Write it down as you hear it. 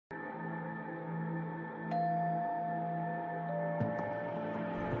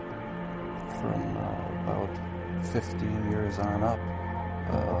From about 15 years on up,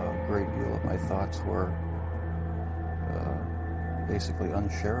 a great deal of my thoughts were basically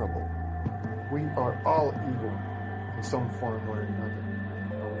unshareable. We are all evil in some form or another.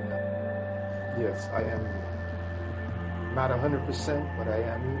 Yes, I am not 100%, but I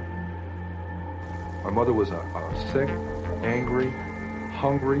am evil. My mother was a sick, angry,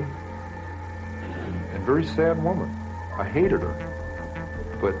 hungry, and very sad woman. I hated her,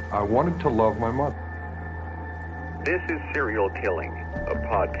 but I wanted to love my mother. This is Serial Killing, a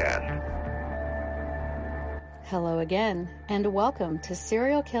podcast. Hello again, and welcome to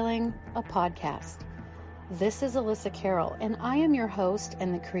Serial Killing, a podcast. This is Alyssa Carroll, and I am your host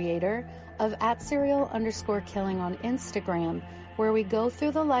and the creator of @serial_killing on Instagram, where we go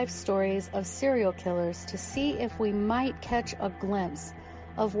through the life stories of serial killers to see if we might catch a glimpse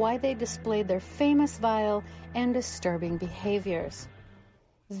of why they displayed their famous, vile, and disturbing behaviors.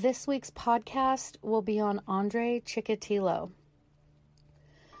 This week's podcast will be on Andrei Chikatilo.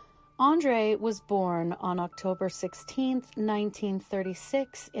 Andrei was born on October 16,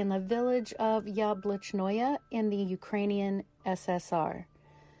 1936, in the village of Yablochnoye in the Ukrainian SSR.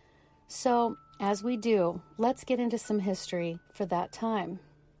 So, as we do, let's get into some history for that time.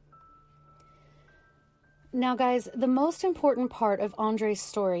 Now, guys, the most important part of Andrei's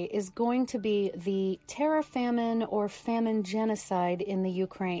story is going to be the terror famine or famine genocide in the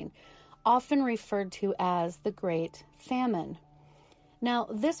Ukraine, often referred to as the Great Famine. Now,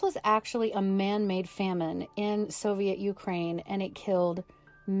 this was actually a man-made famine in Soviet Ukraine, and it killed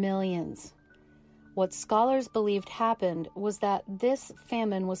millions. What scholars believed happened was that this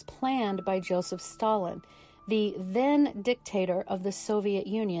famine was planned by Joseph Stalin, the then dictator of the Soviet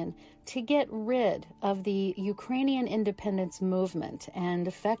Union, to get rid of the Ukrainian independence movement and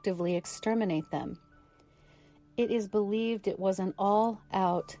effectively exterminate them. It is believed it was an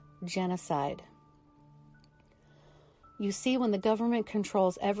all-out genocide. You see, when the government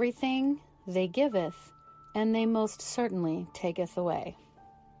controls everything, they giveth, and they most certainly taketh away.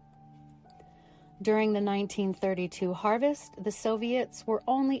 During the 1932 harvest, the Soviets were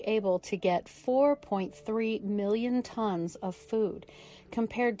only able to get 4.3 million tons of food,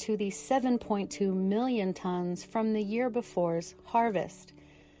 compared to the 7.2 million tons from the year before's harvest.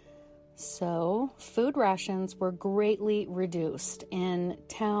 So, food rations were greatly reduced in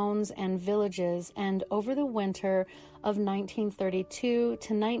towns and villages, and over the winter of 1932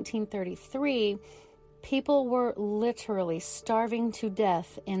 to 1933, people were literally starving to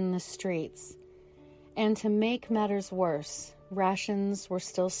death in the streets. And to make matters worse, rations were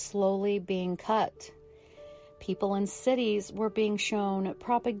still slowly being cut. People in cities were being shown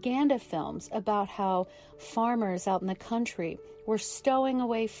propaganda films about how farmers out in the country were stowing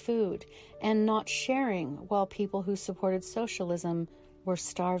away food and not sharing, while people who supported socialism were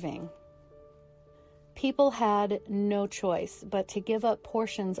starving. People had no choice but to give up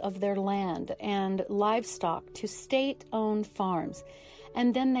portions of their land and livestock to state-owned farms,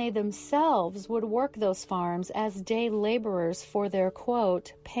 and then they themselves would work those farms as day laborers for their,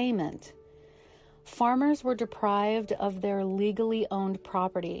 quote, payment. Farmers were deprived of their legally owned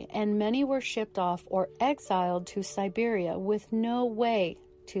property, and many were shipped off or exiled to Siberia with no way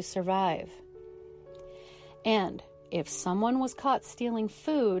to survive. And if someone was caught stealing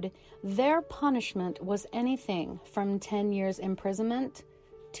food, their punishment was anything from 10 years imprisonment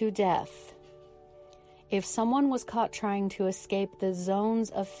to death. If someone was caught trying to escape the zones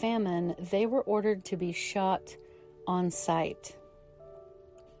of famine, they were ordered to be shot on sight.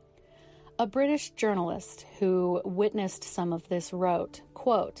 A British journalist who witnessed some of this wrote,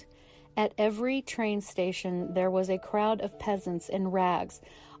 quote, "At every train station there was a crowd of peasants in rags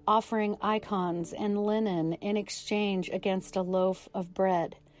offering icons and linen in exchange against a loaf of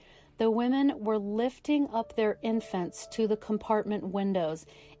bread. The women were lifting up their infants to the compartment windows,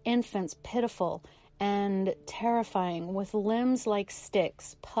 infants pitiful and terrifying, with limbs like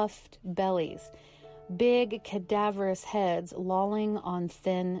sticks, puffed bellies, big cadaverous heads lolling on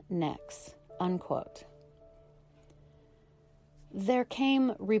thin necks," unquote. There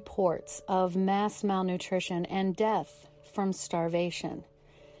came reports of mass malnutrition and death from starvation.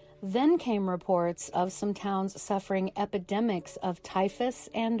 Then came reports of some towns suffering epidemics of typhus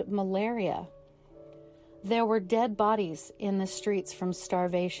and malaria. There were dead bodies in the streets from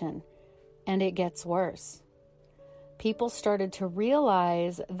starvation, and it gets worse. People started to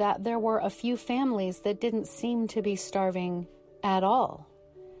realize that there were a few families that didn't seem to be starving at all.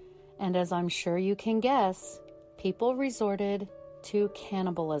 And as I'm sure you can guess, people resorted to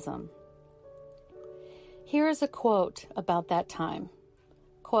cannibalism. Here is a quote about that time.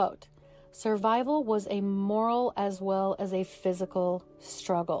 Quote, Survival was a moral as well as a physical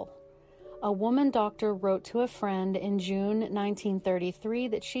struggle. A woman doctor wrote to a friend in June 1933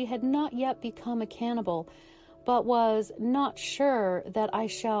 that she had not yet become a cannibal, but was not sure that I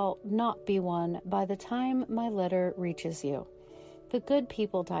shall not be one by the time my letter reaches you. The good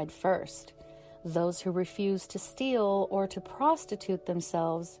people died first. Those who refused to steal or to prostitute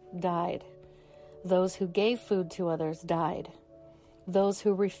themselves died. Those who gave food to others died. Those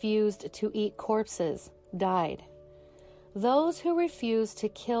who refused to eat corpses died. Those who refused to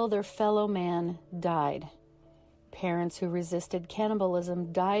kill their fellow man died. Parents who resisted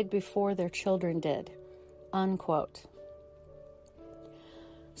cannibalism died before their children did. Unquote.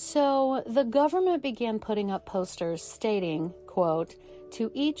 So the government began putting up posters stating, quote,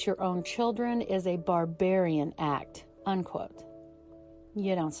 "To eat your own children is a barbarian act," unquote.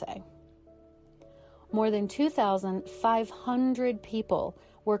 You don't say. More than 2,500 people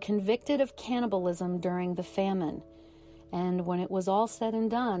were convicted of cannibalism during the famine. And when it was all said and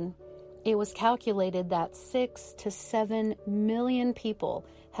done, it was calculated that 6 to 7 million people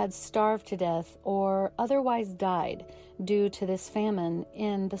had starved to death or otherwise died due to this famine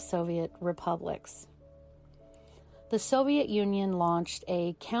in the Soviet republics. The Soviet Union launched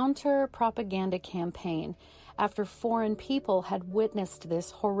a counter-propaganda campaign after foreign people had witnessed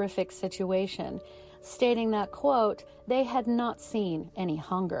this horrific situation, stating that, quote, they had not seen any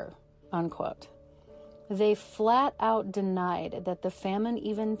hunger, unquote. They flat out denied that the famine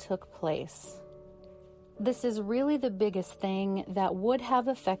even took place. This is really the biggest thing that would have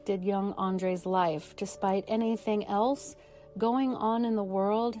affected young Andrei's life, despite anything else going on in the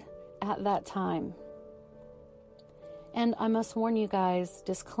world at that time. And I must warn you guys,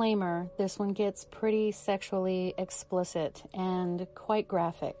 disclaimer, this one gets pretty sexually explicit and quite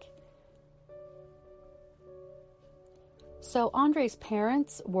graphic. So Andrei's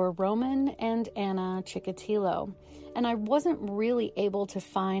parents were Roman and Anna Chikatilo, and I wasn't really able to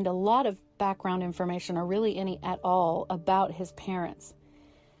find a lot of background information, or really any at all, about his parents.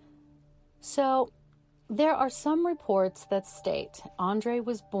 So there are some reports that state Andrei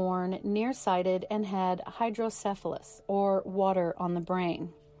was born nearsighted and had hydrocephalus, or water on the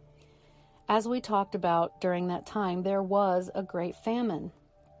brain. As we talked about during that time, there was a great famine.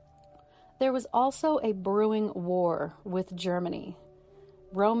 There was also a brewing war with Germany.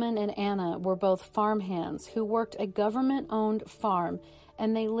 Roman and Anna were both farmhands who worked a government-owned farm,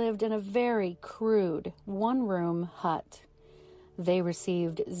 and they lived in a very crude one-room hut. They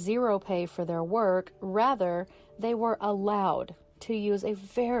received zero pay for their work. Rather, they were allowed to use a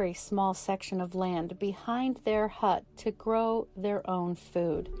very small section of land behind their hut to grow their own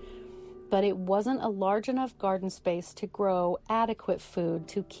food. But it wasn't a large enough garden space to grow adequate food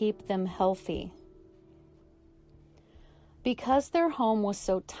to keep them healthy. Because their home was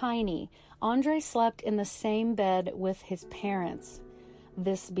so tiny, Andrei slept in the same bed with his parents.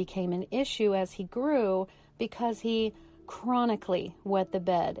 This became an issue as he grew because he chronically wet the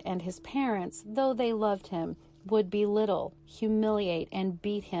bed, and his parents, though they loved him, would belittle, humiliate, and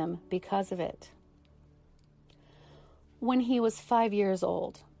beat him because of it. When he was 5 years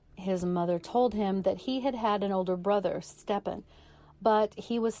old, his mother told him that he had had an older brother, Stepan, but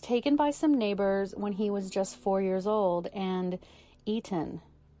he was taken by some neighbors when he was just 4 years old and eaten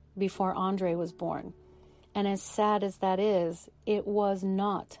before Andrei was born. And as sad as that is, it was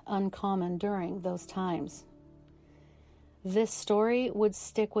not uncommon during those times. This story would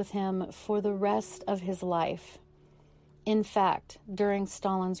stick with him for the rest of his life. In fact, during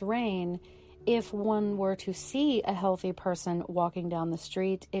Stalin's reign, if one were to see a healthy person walking down the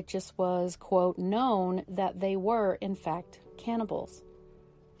street, it just was, quote, known that they were, in fact, cannibals.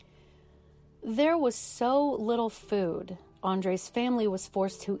 There was so little food, Andrei's family was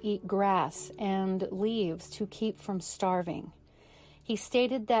forced to eat grass and leaves to keep from starving. He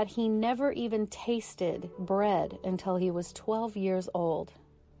stated that he never even tasted bread until he was 12 years old.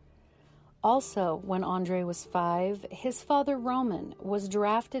 Also, when Andrei was 5, his father Roman was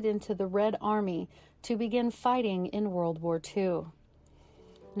drafted into the Red Army to begin fighting in World War II.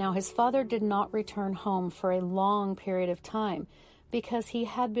 Now, his father did not return home for a long period of time because he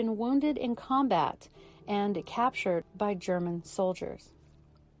had been wounded in combat and captured by German soldiers.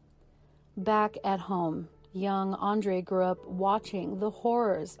 Back at home, young Andrei grew up watching the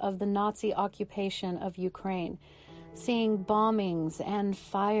horrors of the Nazi occupation of Ukraine, seeing bombings and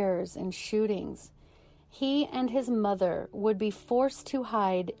fires and shootings. He and his mother would be forced to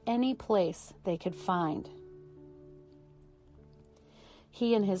hide any place they could find.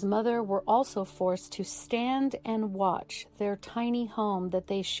 He and his mother were also forced to stand and watch their tiny home that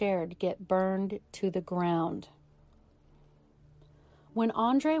they shared get burned to the ground. When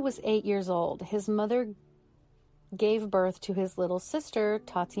Andre was 8 years old, his mother gave birth to his little sister,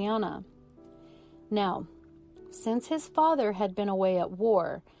 Tatiana. Now, since his father had been away at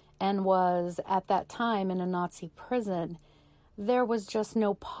war and was at that time in a Nazi prison, there was just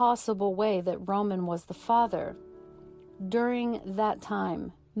no possible way that Roman was the father. During that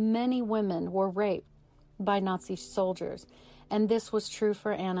time, many women were raped by Nazi soldiers, and this was true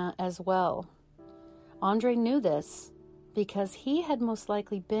for Anna as well. Andre knew this because he had most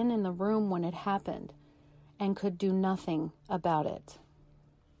likely been in the room when it happened and could do nothing about it.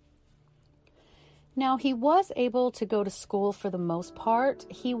 Now, he was able to go to school for the most part.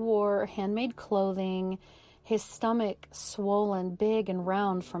 He wore handmade clothing, his stomach swollen big and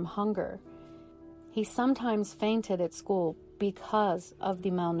round from hunger. He sometimes fainted at school because of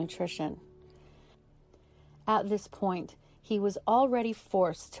the malnutrition. At this point, he was already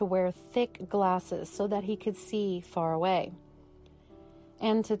forced to wear thick glasses so that he could see far away.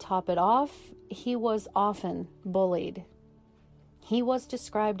 And to top it off, he was often bullied. He was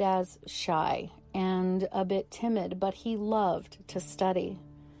described as shy and a bit timid, but he loved to study.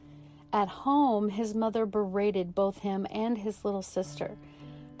 At home, his mother berated both him and his little sister,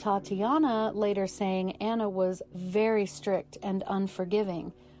 Tatiana later saying Anna was very strict and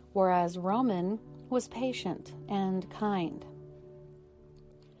unforgiving, whereas Roman was patient and kind.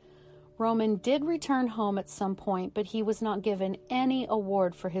 Roman did return home at some point, but he was not given any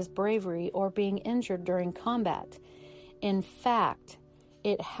award for his bravery or being injured during combat. In fact,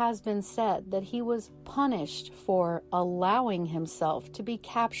 it has been said that he was punished for allowing himself to be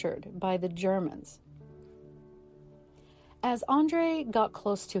captured by the Germans. As Andre got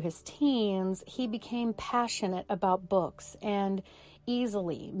close to his teens, he became passionate about books and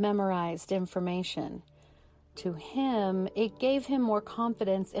easily memorized information. To him, it gave him more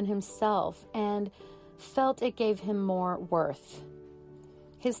confidence in himself and felt it gave him more worth.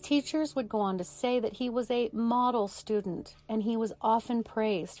 His teachers would go on to say that he was a model student, and he was often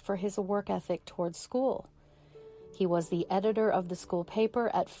praised for his work ethic towards school. He was the editor of the school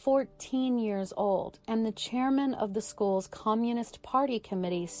paper at 14 years old and the chairman of the school's Communist Party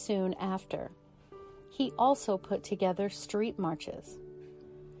committee soon after. He also put together street marches.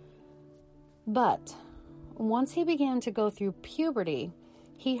 But once he began to go through puberty,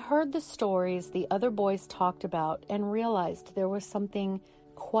 he heard the stories the other boys talked about and realized there was something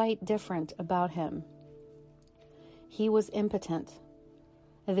quite different about him. He was impotent.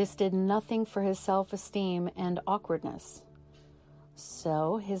 This did nothing for his self-esteem and awkwardness.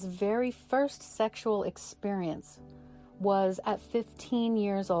 So his very first sexual experience was at 15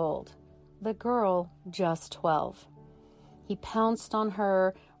 years old, the girl just 12. He pounced on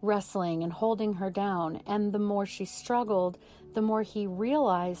her, wrestling and holding her down, and the more she struggled, the more he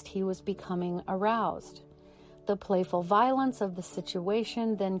realized he was becoming aroused. The playful violence of the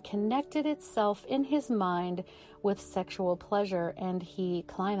situation then connected itself in his mind with sexual pleasure, and he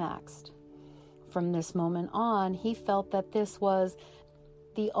climaxed. From this moment on, he felt that this was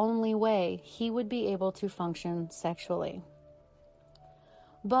the only way he would be able to function sexually.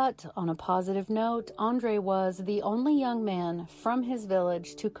 But on a positive note, Andre was the only young man from his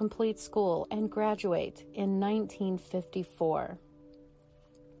village to complete school and graduate in 1954.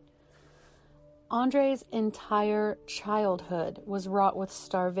 Andre's entire childhood was wrought with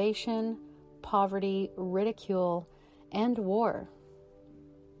starvation, poverty, ridicule, and war.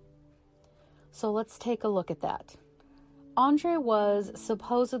 So let's take a look at that. Andre was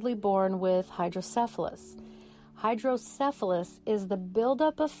supposedly born with hydrocephalus. Hydrocephalus is the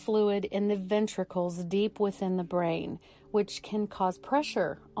buildup of fluid in the ventricles deep within the brain, which can cause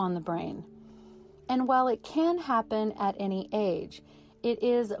pressure on the brain. And while it can happen at any age, it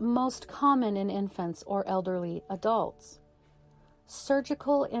is most common in infants or elderly adults.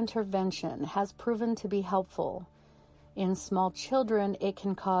 Surgical intervention has proven to be helpful. In small children, it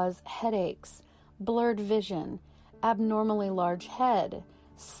can cause headaches, blurred vision, abnormally large head,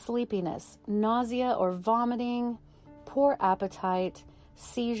 sleepiness, nausea or vomiting, poor appetite,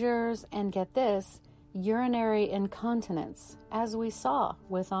 seizures, and get this, urinary incontinence, as we saw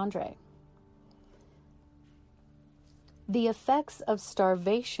with Andre. The effects of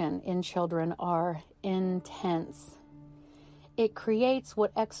starvation in children are intense. It creates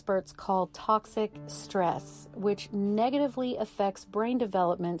what experts call toxic stress, which negatively affects brain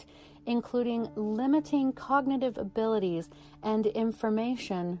development, including limiting cognitive abilities and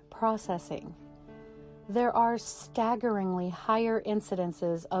information processing. There are staggeringly higher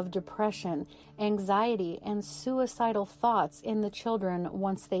incidences of depression, anxiety, and suicidal thoughts in the children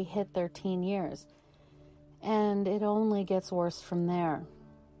once they hit their teen years. And it only gets worse from there.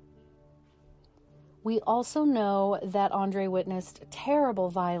 We also know that Andre witnessed terrible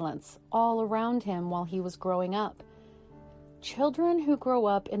violence all around him while he was growing up. Children who grow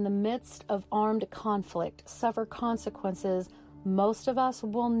up in the midst of armed conflict suffer consequences most of us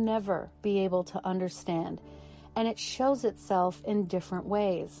will never be able to understand, and it shows itself in different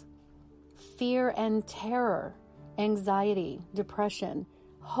ways. Fear and terror, anxiety, depression,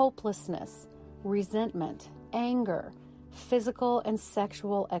 hopelessness, resentment, anger, physical and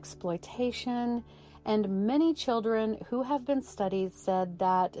sexual exploitation, and many children who have been studied said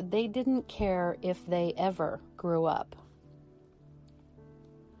that they didn't care if they ever grew up.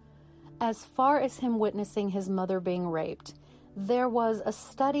 As far as him witnessing his mother being raped, there was a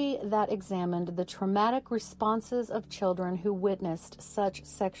study that examined the traumatic responses of children who witnessed such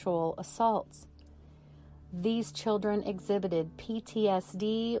sexual assaults. These children exhibited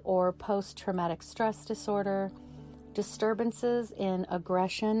PTSD or post-traumatic stress disorder, disturbances in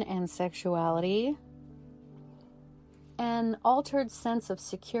aggression and sexuality, an altered sense of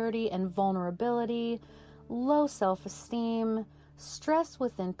security and vulnerability, low self-esteem, stress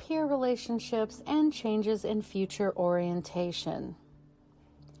within peer relationships, and changes in future orientation.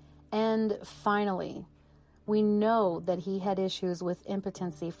 And finally, we know that he had issues with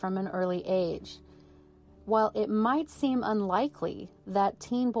impotency from an early age. While it might seem unlikely that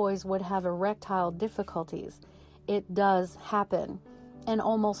teen boys would have erectile difficulties, it does happen, and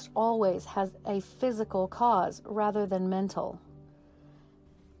almost always has a physical cause rather than mental.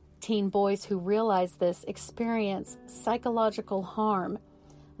 Teen boys who realize this experience psychological harm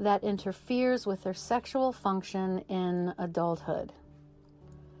that interferes with their sexual function in adulthood.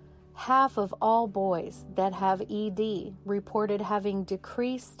 Half of all boys that have ED reported having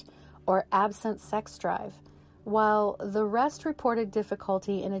decreased or absent sex drive, while the rest reported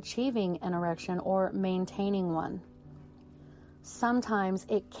difficulty in achieving an erection or maintaining one. Sometimes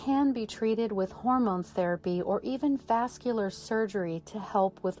it can be treated with hormone therapy or even vascular surgery to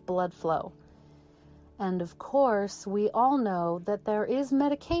help with blood flow. And of course, we all know that there is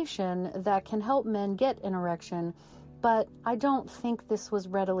medication that can help men get an erection, but I don't think this was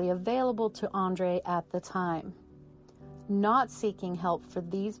readily available to Andre at the time. Not seeking help for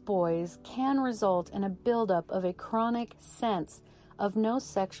these boys can result in a buildup of a chronic sense of no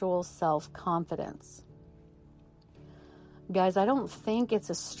sexual self-confidence. Guys, I don't think it's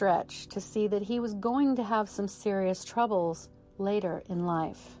a stretch to see that he was going to have some serious troubles later in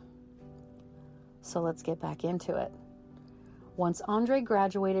life. So let's get back into it. Once Andre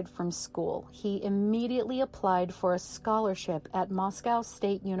graduated from school, he immediately applied for a scholarship at Moscow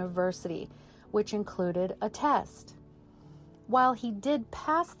State University, which included a test. While he did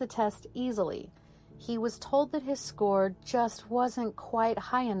pass the test easily, he was told that his score just wasn't quite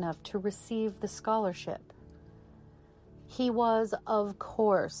high enough to receive the scholarship. He was, of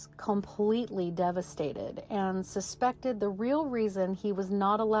course, completely devastated and suspected the real reason he was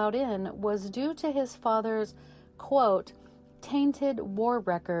not allowed in was due to his father's, quote, tainted war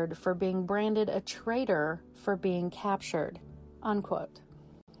record for being branded a traitor for being captured, unquote.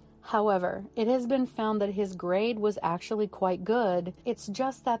 However, it has been found that his grade was actually quite good. It's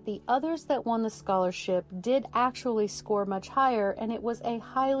just that the others that won the scholarship did actually score much higher, and it was a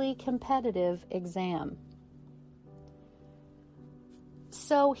highly competitive exam.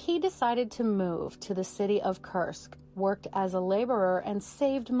 So he decided to move to the city of Kursk, worked as a laborer, and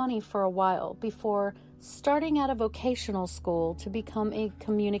saved money for a while before starting at a vocational school to become a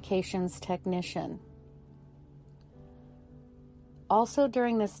communications technician. Also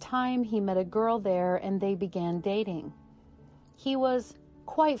during this time, he met a girl there and they began dating. He was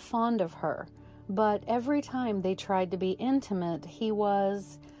quite fond of her, but every time they tried to be intimate, he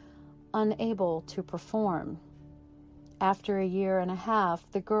was unable to perform. After a year and a half,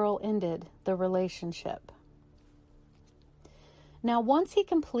 the girl ended the relationship. Now, once he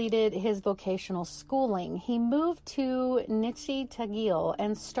completed his vocational schooling, he moved to Nizhny Tagil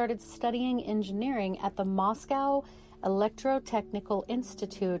and started studying engineering at the Moscow Electrotechnical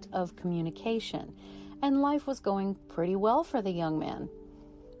Institute of Communication, and life was going pretty well for the young man.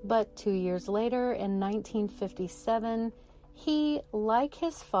 But 2 years later, in 1957, he, like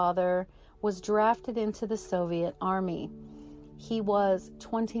his father, was drafted into the Soviet Army. He was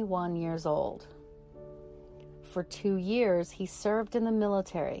 21 years old. For 2 years, he served in the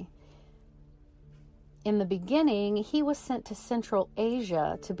military. In the beginning, he was sent to Central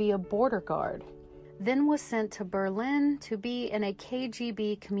Asia to be a border guard, then was sent to Berlin to be in a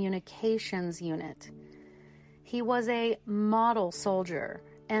KGB communications unit. He was a model soldier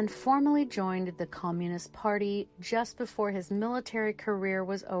and formally joined the Communist Party just before his military career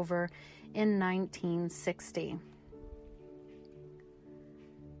was over in 1960.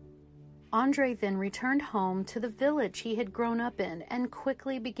 Andre then returned home to the village he had grown up in and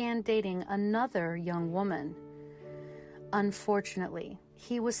quickly began dating another young woman. Unfortunately,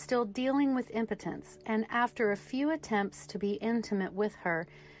 he was still dealing with impotence, and after a few attempts to be intimate with her,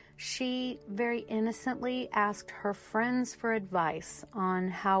 she very innocently asked her friends for advice on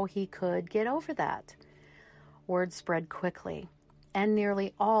how he could get over that. Word spread quickly, and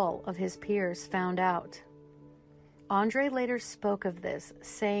nearly all of his peers found out. Andre later spoke of this,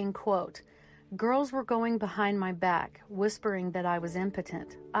 saying, quote, "Girls were going behind my back, whispering that I was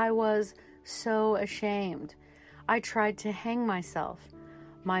impotent. I was so ashamed. I tried to hang myself.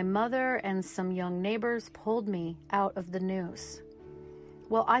 My mother and some young neighbors pulled me out of the noose.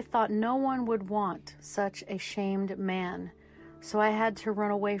 Well, I thought no one would want such a shamed man, so I had to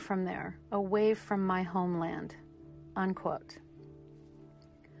run away from there, away from my homeland." Unquote.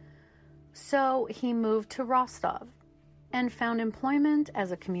 So he moved to Rostov and found employment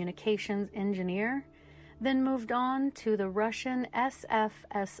as a communications engineer, then moved on to the Russian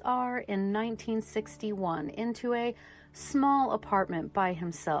SFSR in 1961 into a small apartment by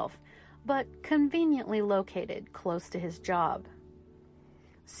himself, but conveniently located close to his job.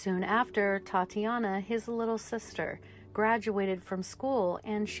 Soon after, Tatiana, his little sister, graduated from school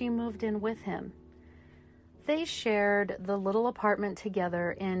and she moved in with him. They shared the little apartment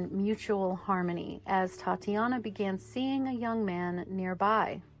together in mutual harmony as Tatiana began seeing a young man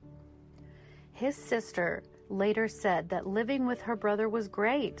nearby. His sister later said that living with her brother was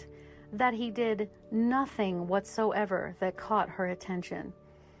great, that he did nothing whatsoever that caught her attention.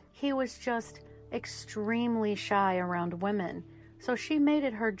 He was just extremely shy around women, so she made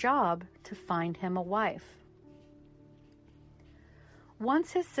it her job to find him a wife.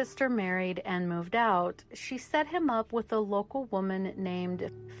 Once his sister married and moved out, she set him up with a local woman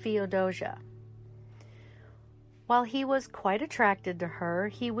named Feodosia. While he was quite attracted to her,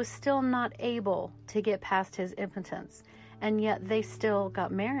 he was still not able to get past his impotence, and yet they still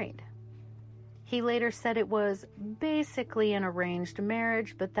got married. He later said it was basically an arranged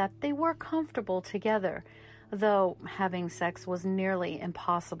marriage, but that they were comfortable together, though having sex was nearly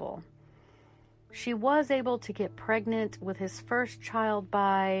impossible. She was able to get pregnant with his first child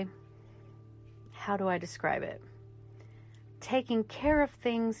by, how do I describe it? Taking care of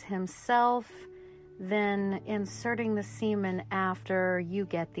things himself, then inserting the semen after. You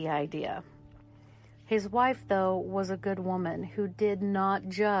get the idea. His wife, though, was a good woman who did not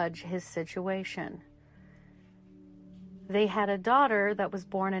judge his situation. They had a daughter that was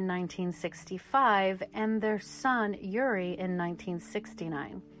born in 1965 and their son, Yuri, in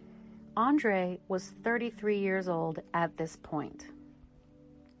 1969. Andre was 33 years old at this point.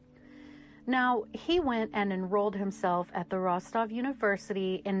 Now, he went and enrolled himself at the Rostov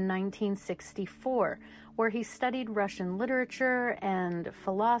University in 1964, where he studied Russian literature and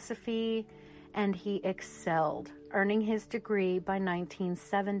philosophy, and he excelled, earning his degree by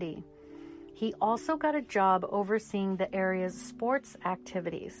 1970. He also got a job overseeing the area's sports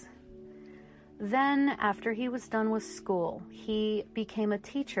activities. Then, after he was done with school, he became a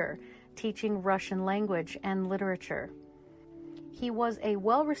teacher, teaching Russian language and literature. He was a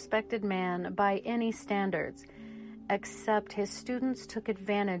well-respected man by any standards, except his students took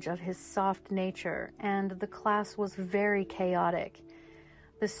advantage of his soft nature, and the class was very chaotic.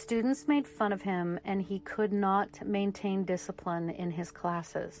 The students made fun of him, and he could not maintain discipline in his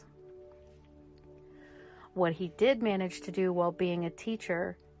classes. What he did manage to do while being a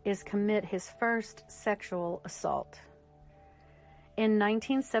teacher is commit his first sexual assault. In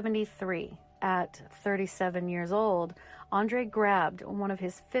 1973, at 37 years old, Andre grabbed one of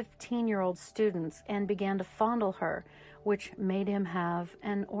his 15-year-old students and began to fondle her, which made him have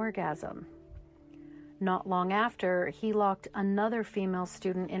an orgasm. Not long after, he locked another female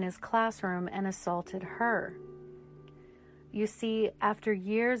student in his classroom and assaulted her. You see, after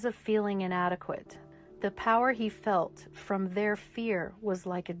years of feeling inadequate, the power he felt from their fear was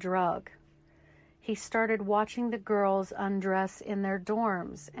like a drug. He started watching the girls undress in their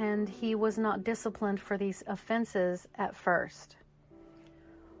dorms, and he was not disciplined for these offenses at first.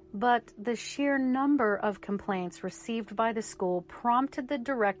 But the sheer number of complaints received by the school prompted the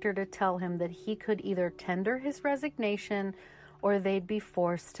director to tell him that he could either tender his resignation or they'd be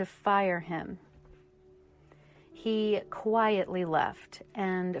forced to fire him. He quietly left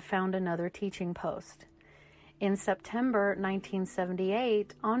and found another teaching post. In September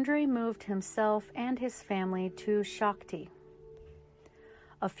 1978, Andre moved himself and his family to Shakhty.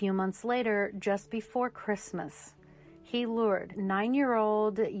 A few months later, just before Christmas, he lured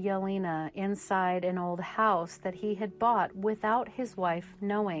 9-year-old Yelena inside an old house that he had bought without his wife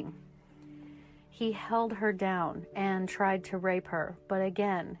knowing. He held her down and tried to rape her, but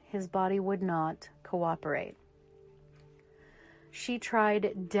again, his body would not cooperate. She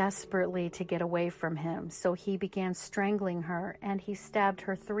tried desperately to get away from him, so he began strangling her, and he stabbed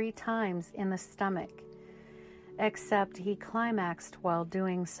her 3 times in the stomach, except he climaxed while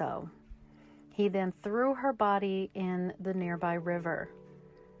doing so. He then threw her body in the nearby river.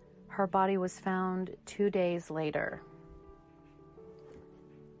 Her body was found 2 days later.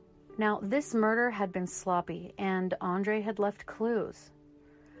 Now, this murder had been sloppy, and Andre had left clues.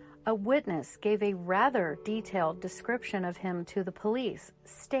 A witness gave a rather detailed description of him to the police,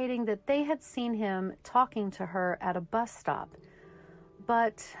 stating that they had seen him talking to her at a bus stop.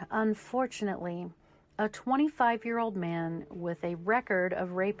 But unfortunately, a 25-year-old man with a record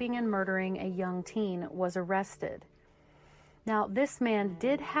of raping and murdering a young teen was arrested. Now, this man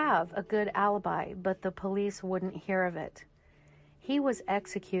did have a good alibi, but the police wouldn't hear of it. He was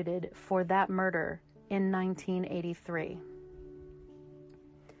executed for that murder in 1983.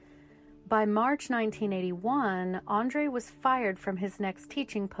 By March 1981, Andre was fired from his next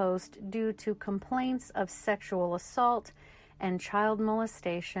teaching post due to complaints of sexual assault and child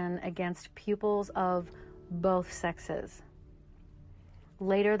molestation against pupils of both sexes.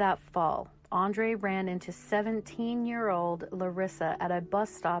 Later that fall, Andre ran into 17-year-old Larissa at a bus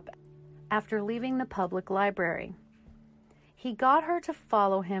stop after leaving the public library. He got her to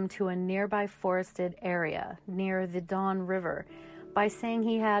follow him to a nearby forested area near the Don River by saying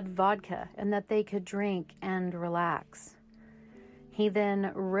he had vodka and that they could drink and relax. He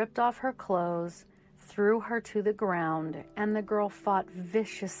then ripped off her clothes, threw her to the ground, and the girl fought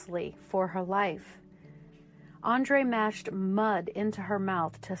viciously for her life. Andre mashed mud into her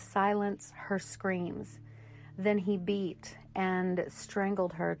mouth to silence her screams. Then he beat and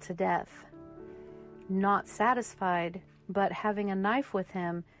strangled her to death. Not satisfied, but having a knife with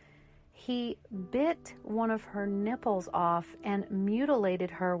him, he bit one of her nipples off and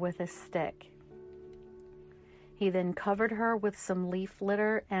mutilated her with a stick. He then covered her with some leaf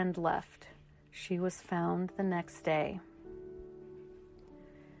litter and left. She was found the next day.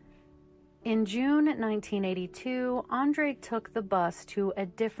 In June 1982, Andre took the bus to a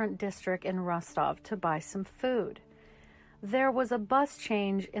different district in Rostov to buy some food. There was a bus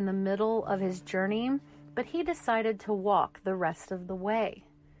change in the middle of his journey, but he decided to walk the rest of the way.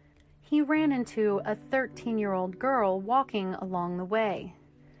 He ran into a 13-year-old girl walking along the way.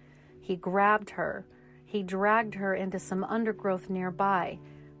 He grabbed her. He dragged her into some undergrowth nearby,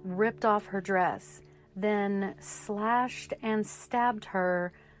 ripped off her dress, then slashed and stabbed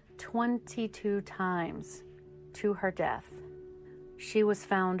her 22 times to her death. She was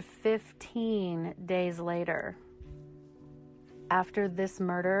found 15 days later. After this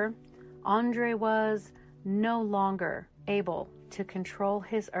murder, Andre was no longer able to control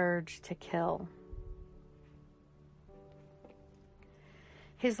his urge to kill.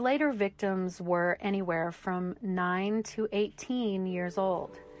 His later victims were anywhere from 9 to 18 years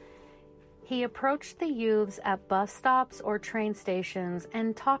old. He approached the youths at bus stops or train stations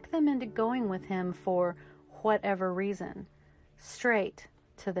and talked them into going with him for whatever reason, straight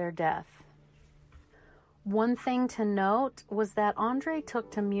to their death. One thing to note was that Andre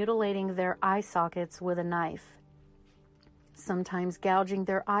took to mutilating their eye sockets with a knife, sometimes gouging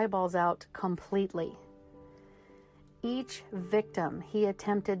their eyeballs out completely. Each victim he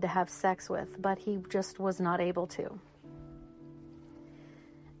attempted to have sex with, but he just was not able to.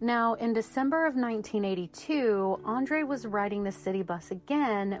 Now, in December of 1982, Andre was riding the city bus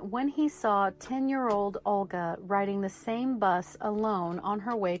again when he saw 10-year-old Olga riding the same bus alone on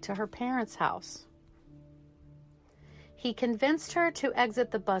her way to her parents' house. He convinced her to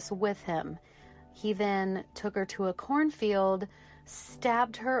exit the bus with him. He then took her to a cornfield,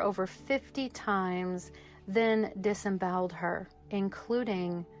 stabbed her over 50 times, then disemboweled her,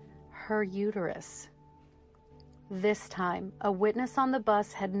 including her uterus. This time, a witness on the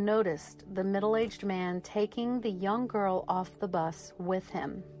bus had noticed the middle-aged man taking the young girl off the bus with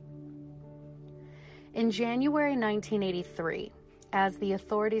him. In January 1983, as the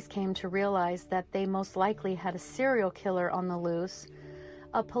authorities came to realize that they most likely had a serial killer on the loose,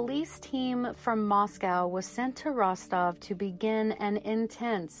 a police team from Moscow was sent to Rostov to begin an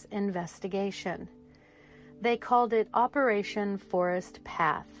intense investigation. They called it Operation Forest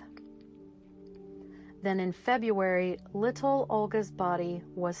Path. Then in February, little Olga's body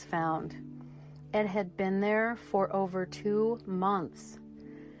was found. It had been there for over 2 months.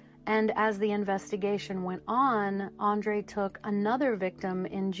 And as the investigation went on, Andre took another victim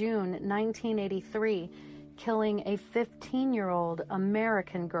in June 1983, killing a 15-year-old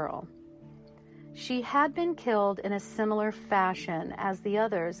American girl. She had been killed in a similar fashion as the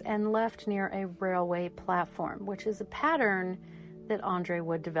others and left near a railway platform, which is a pattern that Andre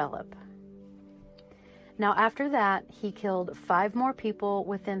would develop. Now, after that, he killed 5 more people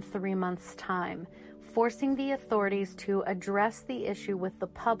within 3 months' time, forcing the authorities to address the issue with the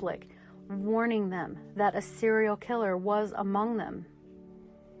public, warning them that a serial killer was among them.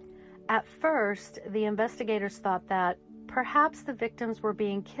 At first, the investigators thought that perhaps the victims were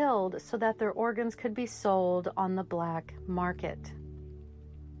being killed so that their organs could be sold on the black market.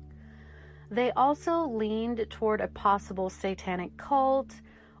 They also leaned toward a possible satanic cult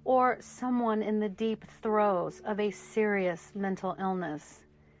or someone in the deep throes of a serious mental illness.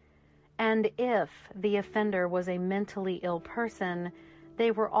 And if the offender was a mentally ill person,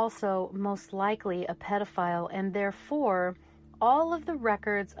 they were also most likely a pedophile, and therefore all of the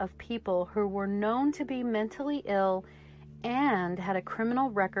records of people who were known to be mentally ill and had a criminal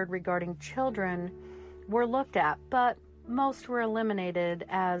record regarding children were looked at, but most were eliminated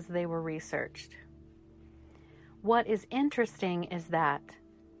as they were researched. What is interesting is that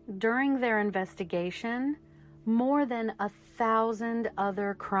during their investigation, more than 1,000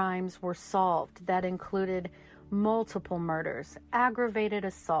 other crimes were solved that included multiple murders, aggravated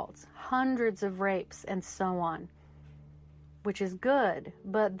assaults, hundreds of rapes, and so on. Which is good,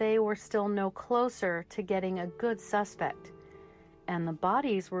 but they were still no closer to getting a good suspect, and the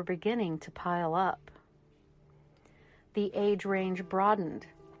bodies were beginning to pile up. The age range broadened.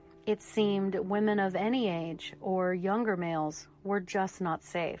 It seemed women of any age or younger males were just not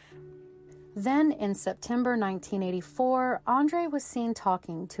safe. Then, in September 1984, Andre was seen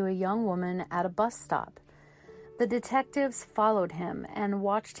talking to a young woman at a bus stop. The detectives followed him and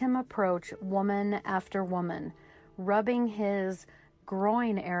watched him approach woman after woman, rubbing his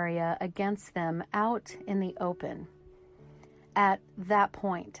groin area against them out in the open. At that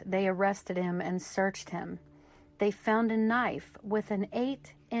point, they arrested him and searched him. They found a knife with an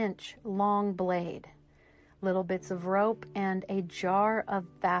 8-inch long blade, little bits of rope, and a jar of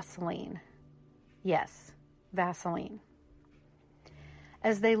Vaseline. Yes, Vaseline.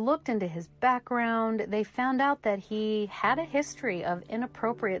 As they looked into his background, they found out that he had a history of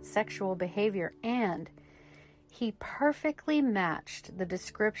inappropriate sexual behavior, and he perfectly matched the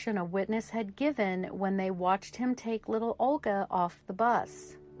description a witness had given when they watched him take little Olga off the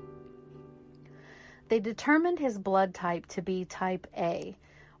bus. They determined his blood type to be type A,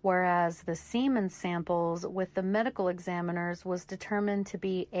 whereas the semen samples with the medical examiners was determined to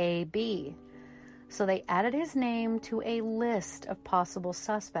be AB. So they added his name to a list of possible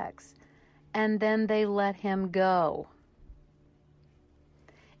suspects, and then they let him go.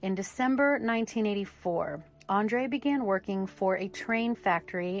 In December 1984, Andre began working for a train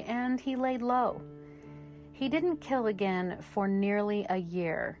factory, and he laid low. He didn't kill again for nearly a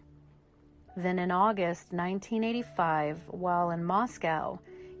year. Then in August 1985, while in Moscow,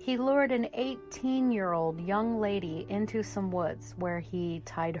 he lured an 18-year-old young lady into some woods where he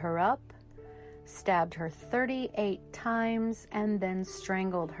tied her up, stabbed her 38 times, and then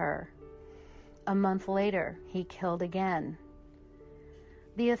strangled her. A month later, he killed again.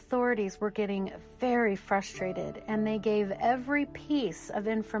 The authorities were getting very frustrated, and they gave every piece of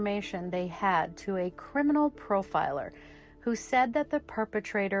information they had to a criminal profiler who said that the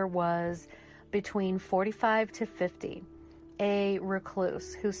perpetrator was between 45 to 50, a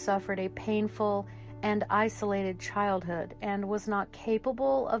recluse who suffered a painful and isolated childhood and was not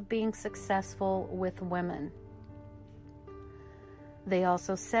capable of being successful with women. They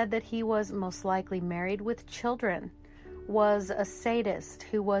also said that he was most likely married with children, was a sadist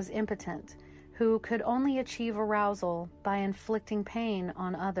who was impotent, who could only achieve arousal by inflicting pain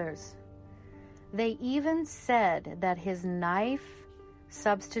on others. They even said that his knife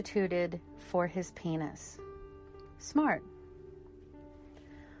substituted for his penis. Smart.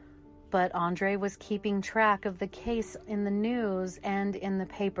 But Andre was keeping track of the case in the news and in the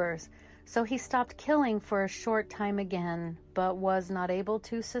papers, so he stopped killing for a short time again, but was not able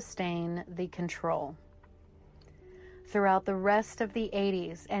to sustain the control. Throughout the rest of the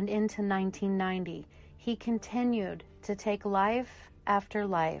 80s and into 1990, he continued to take life after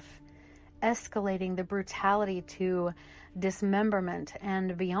life, escalating the brutality to dismemberment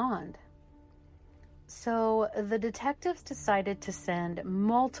and beyond. So the detectives decided to send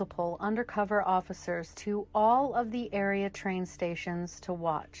multiple undercover officers to all of the area train stations to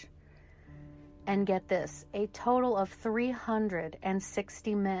watch. And get this, a total of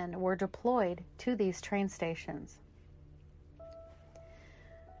 360 men were deployed to these train stations.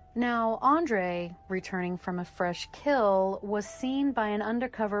 Now, Andre, returning from a fresh kill, was seen by an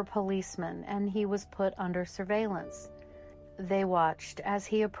undercover policeman, and he was put under surveillance. They watched as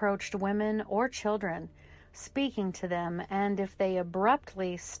he approached women or children, speaking to them, and if they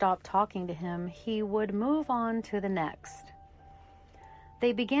abruptly stopped talking to him, he would move on to the next.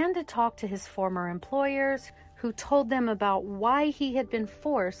 They began to talk to his former employers, who told them about why he had been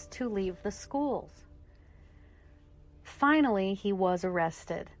forced to leave the schools. Finally, he was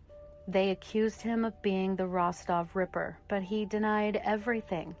arrested. They accused him of being the Rostov Ripper, but he denied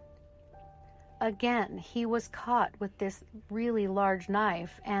everything. Again, he was caught with this really large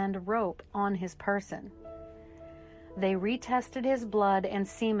knife and rope on his person. They retested his blood and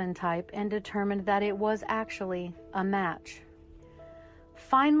semen type and determined that it was actually a match.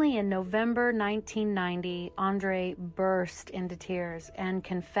 Finally, in November 1990, Andrei burst into tears and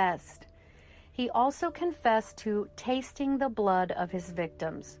confessed. He also confessed to tasting the blood of his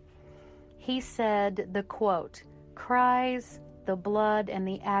victims. He said the quote, "Cries, the blood, and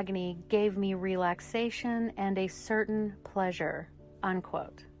the agony gave me relaxation and a certain pleasure,"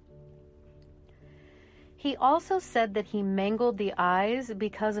 unquote. He also said that he mangled the eyes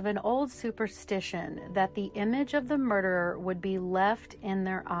because of an old superstition that the image of the murderer would be left in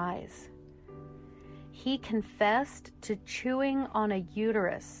their eyes. He confessed to chewing on a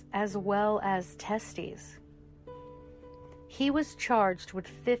uterus as well as testes. He was charged with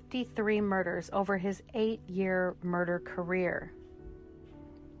 53 murders over his 8-year murder career.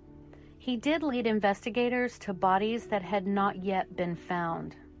 He did lead investigators to bodies that had not yet been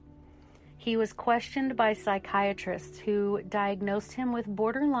found. He was questioned by psychiatrists who diagnosed him with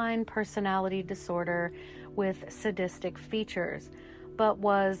borderline personality disorder with sadistic features, but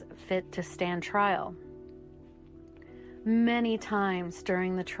was fit to stand trial. Many times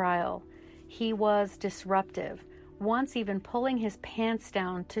during the trial, he was disruptive, once even pulling his pants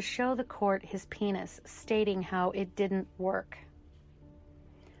down to show the court his penis, stating how it didn't work.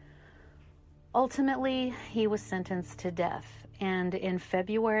 Ultimately, he was sentenced to death, and in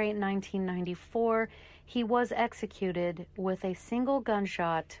February 1994, he was executed with a single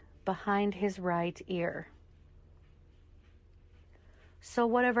gunshot behind his right ear. So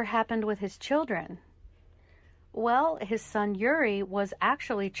whatever happened with his children? Well, his son Yuri was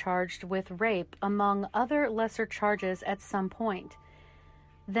actually charged with rape, among other lesser charges at some point.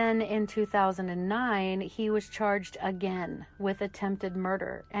 Then in 2009, he was charged again with attempted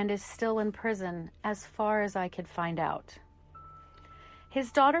murder and is still in prison as far as I could find out.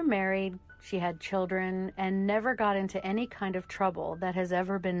 His daughter married, she had children, and never got into any kind of trouble that has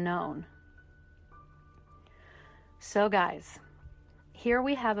ever been known. So guys, here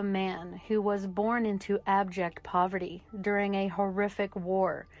we have a man who was born into abject poverty during a horrific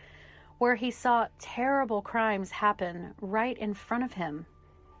war, where he saw terrible crimes happen right in front of him.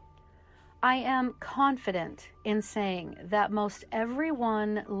 I am confident in saying that most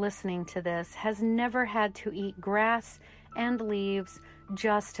everyone listening to this has never had to eat grass and leaves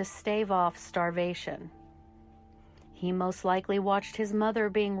just to stave off starvation. He most likely watched his mother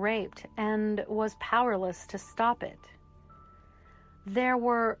being raped and was powerless to stop it. There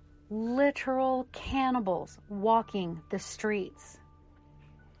were literal cannibals walking the streets.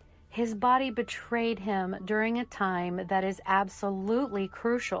 His body betrayed him during a time that is absolutely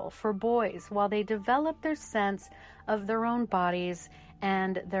crucial for boys while they develop their sense of their own bodies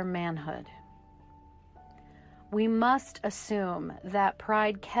and their manhood. We must assume that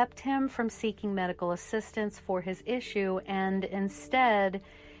pride kept him from seeking medical assistance for his issue, and instead,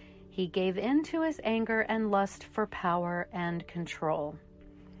 he gave in to his anger and lust for power and control.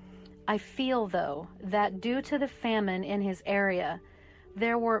 I feel, though, that due to the famine in his area,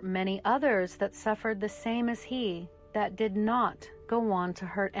 there were many others that suffered the same as he that did not go on to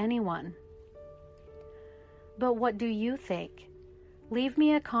hurt anyone. But what do you think? Leave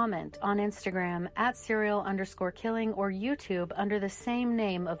me a comment on Instagram at serial_killing or YouTube under the same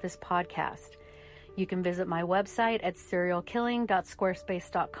name of this podcast. You can visit my website at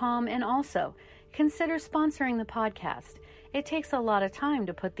serialkilling.squarespace.com and also consider sponsoring the podcast. It takes a lot of time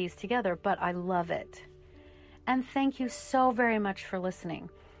to put these together, but I love it. And thank you so very much for listening.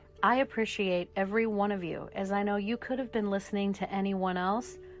 I appreciate every one of you, as I know you could have been listening to anyone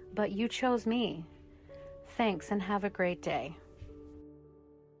else, but you chose me. Thanks and have a great day.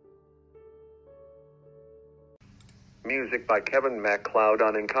 Music by Kevin MacLeod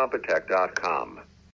on Incompetech.com.